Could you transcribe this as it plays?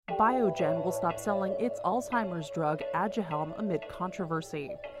Biogen will stop selling its Alzheimer's drug Aduhelm amid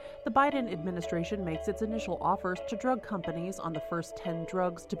controversy. The Biden administration makes its initial offers to drug companies on the first 10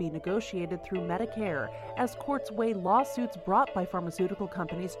 drugs to be negotiated through Medicare as courts weigh lawsuits brought by pharmaceutical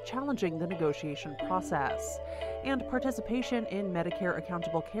companies challenging the negotiation process. And participation in Medicare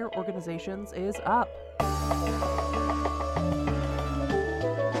accountable care organizations is up.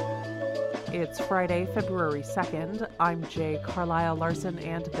 It's Friday, February 2nd. I'm Jay Carlisle Larson,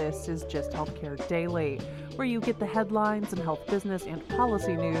 and this is Just Healthcare Daily, where you get the headlines and health business and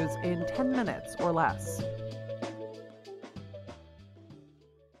policy news in 10 minutes or less.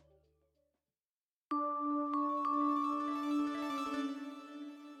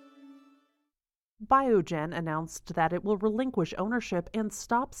 Biogen announced that it will relinquish ownership and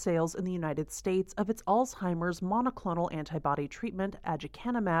stop sales in the United States of its Alzheimer's monoclonal antibody treatment,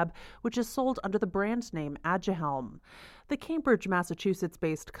 aducanumab, which is sold under the brand name Aduhelm. The Cambridge,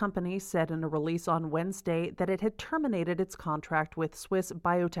 Massachusetts-based company said in a release on Wednesday that it had terminated its contract with Swiss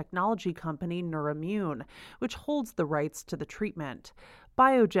biotechnology company Neurimmune, which holds the rights to the treatment.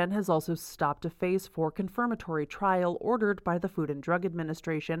 Biogen has also stopped a Phase 4 confirmatory trial ordered by the Food and Drug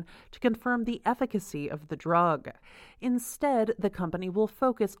Administration to confirm the efficacy of the drug. Instead, the company will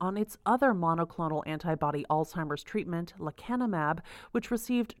focus on its other monoclonal antibody Alzheimer's treatment, lecanemab, which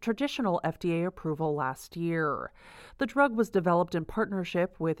received traditional FDA approval last year. The drug was developed in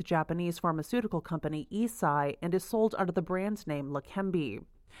partnership with Japanese pharmaceutical company Eisai and is sold under the brand name Leqembi.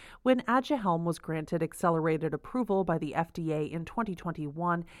 When Aduhelm was granted accelerated approval by the FDA in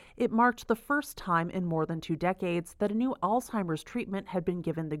 2021, it marked the first time in more than 2 decades that a new Alzheimer's treatment had been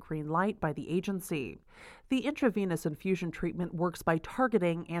given the green light by the agency. The intravenous infusion treatment works by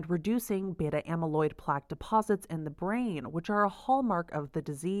targeting and reducing beta-amyloid plaque deposits in the brain, which are a hallmark of the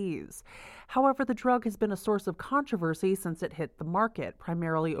disease. However, the drug has been a source of controversy since it hit the market,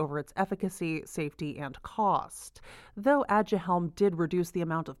 primarily over its efficacy, safety, and cost. Though Aduhelm did reduce the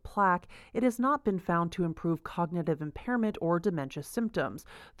amount of plaque, it has not been found to improve cognitive impairment or dementia symptoms,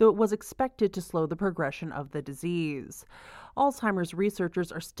 though it was expected to slow the progression of the disease. Alzheimer's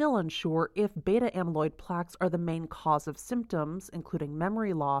researchers are still unsure if beta-amyloid plaques are the main cause of symptoms, including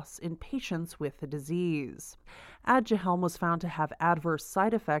memory loss, in patients with the disease. Aduhelm was found to have adverse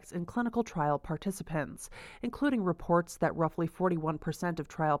side effects in clinical trial participants, including reports that roughly 41% of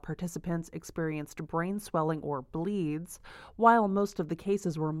trial participants experienced brain swelling or bleeds. While most of the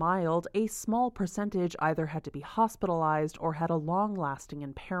cases were mild, a small percentage either had to be hospitalized or had a long-lasting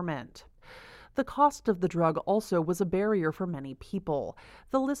impairment. The cost of the drug also was a barrier for many people.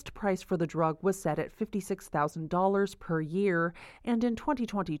 The list price for the drug was set at $56,000 per year, and in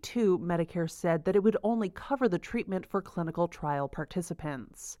 2022, Medicare said that it would only cover the treatment for clinical trial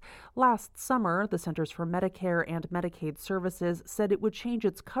participants. Last summer, the Centers for Medicare and Medicaid Services said it would change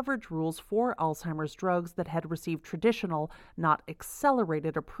its coverage rules for Alzheimer's drugs that had received traditional, not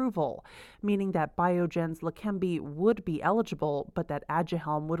accelerated approval, meaning that Biogen's Leqembi would be eligible, but that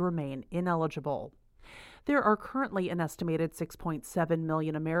Aduhelm would remain ineligible. There are currently an estimated 6.7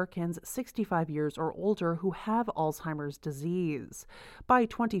 million Americans 65 years or older who have Alzheimer's disease. By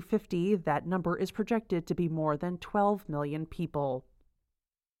 2050, that number is projected to be more than 12 million people.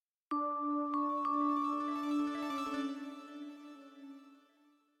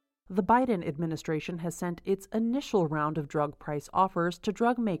 The Biden administration has sent its initial round of drug price offers to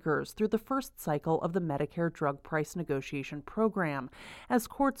drug makers through the first cycle of the Medicare drug price negotiation program, as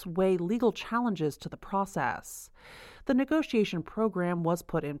courts weigh legal challenges to the process. The negotiation program was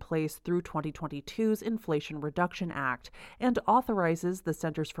put in place through 2022's Inflation Reduction Act and authorizes the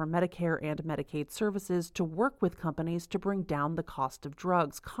Centers for Medicare and Medicaid Services to work with companies to bring down the cost of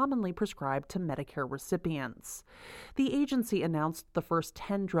drugs commonly prescribed to Medicare recipients. The agency announced the first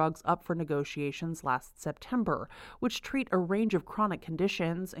 10 drugs up for negotiations last September, which treat a range of chronic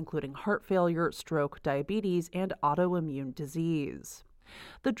conditions, including heart failure, stroke, diabetes, and autoimmune disease.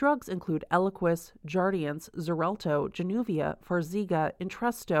 The drugs include Eliquis, Jardiance, Xarelto, Januvia, Farxiga,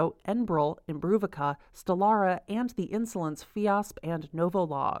 Entresto, Enbrel, Imbruvica, Stelara, and the insulins Fiasp and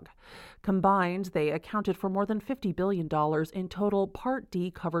Novolog. Combined, they accounted for more than $50 billion in total Part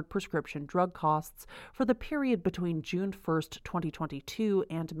D covered prescription drug costs for the period between June 1, 2022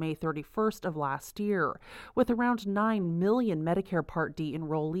 and May 31st of last year, with around 9 million Medicare Part D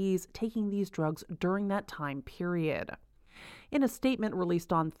enrollees taking these drugs during that time period. In a statement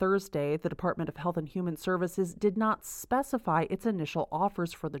released on Thursday, the Department of Health and Human Services did not specify its initial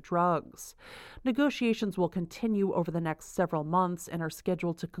offers for the drugs. Negotiations will continue over the next several months and are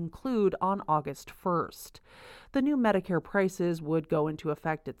scheduled to conclude on August 1st. The new Medicare prices would go into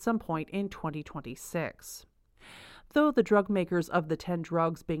effect at some point in 2026. Though the drug makers of the 10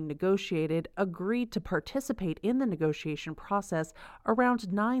 drugs being negotiated agreed to participate in the negotiation process,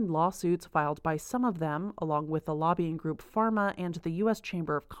 around 9 lawsuits filed by some of them, along with the lobbying group Pharma and the U.S.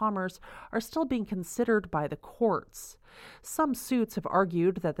 Chamber of Commerce, are still being considered by the courts. Some suits have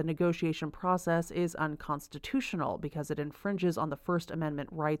argued that the negotiation process is unconstitutional because it infringes on the First Amendment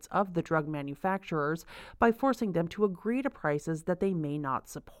rights of the drug manufacturers by forcing them to agree to prices that they may not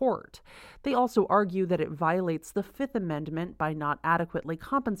support. They also argue that it violates the Fifth Amendment by not adequately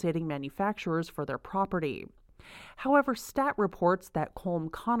compensating manufacturers for their property. However, STAT reports that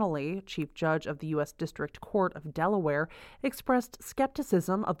Colm Connolly, Chief Judge of the U.S. District Court of Delaware, expressed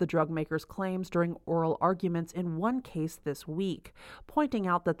skepticism of the drug makers' claims during oral arguments in one case this week, pointing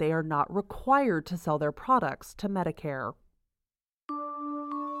out that they are not required to sell their products to Medicare.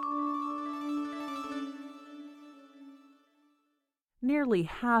 Nearly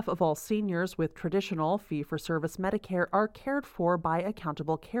half of all seniors with traditional fee-for-service Medicare are cared for by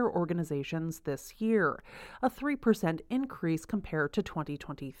accountable care organizations this year, a 3% increase compared to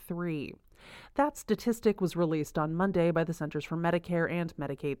 2023. That statistic was released on Monday by the Centers for Medicare and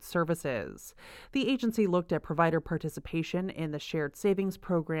Medicaid Services. The agency looked at provider participation in the Shared Savings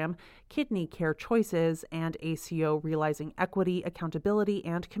Program, Kidney Care Choices, and ACO Realizing Equity, Accountability,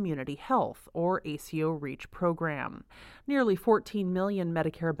 and Community Health, or ACO REACH program. Nearly 14 million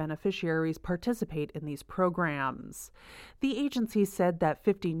Medicare beneficiaries participate in these programs. The agency said that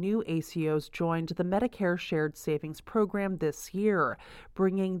 50 new ACOs joined the Medicare Shared Savings Program this year,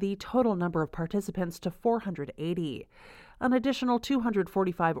 bringing the total number of participants to 480. An additional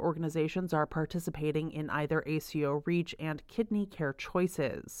 245 organizations are participating in either ACO REACH and Kidney Care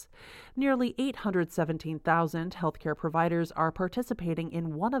Choices. Nearly 817,000 healthcare providers are participating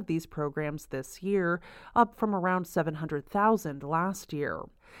in one of these programs this year, up from around 700,000 last year.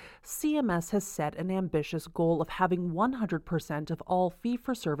 CMS has set an ambitious goal of having 100% of all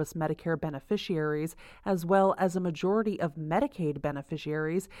fee-for-service Medicare beneficiaries, as well as a majority of Medicaid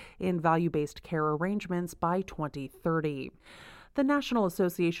beneficiaries, in value-based care arrangements by 2030. The National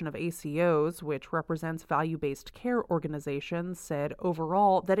Association of ACOs, which represents value-based care organizations, said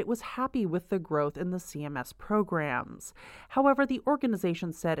overall that it was happy with the growth in the CMS programs. However, the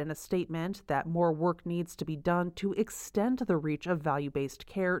organization said in a statement that more work needs to be done to extend the reach of value-based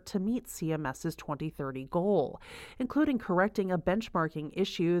care to meet CMS's 2030 goal, including correcting a benchmarking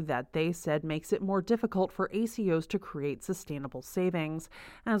issue that they said makes it more difficult for ACOs to create sustainable savings,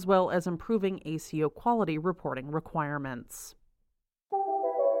 as well as improving ACO quality reporting requirements.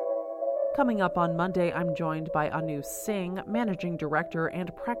 Coming up on Monday, I'm joined by Anu Singh, Managing Director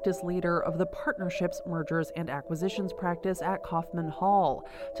and Practice Leader of the Partnerships, Mergers, and Acquisitions practice at Kaufman Hall,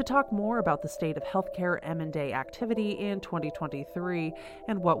 to talk more about the state of healthcare M&A activity in 2023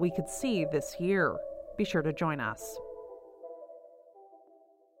 and what we could see this year. Be sure to join us.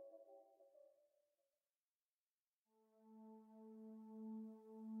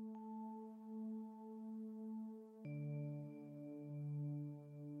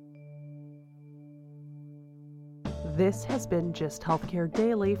 This has been Gist Healthcare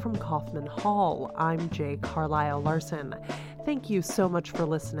Daily from Kaufman Hall. I'm Jay Carlisle Larson. Thank you so much for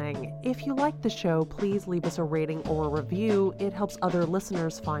listening. If you like the show, please leave us a rating or a review. It helps other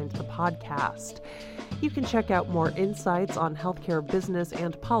listeners find the podcast. You can check out more insights on healthcare business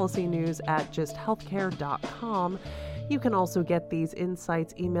and policy news at gisthealthcare.com. You can also get these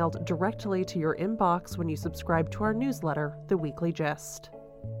insights emailed directly to your inbox when you subscribe to our newsletter, The Weekly Gist.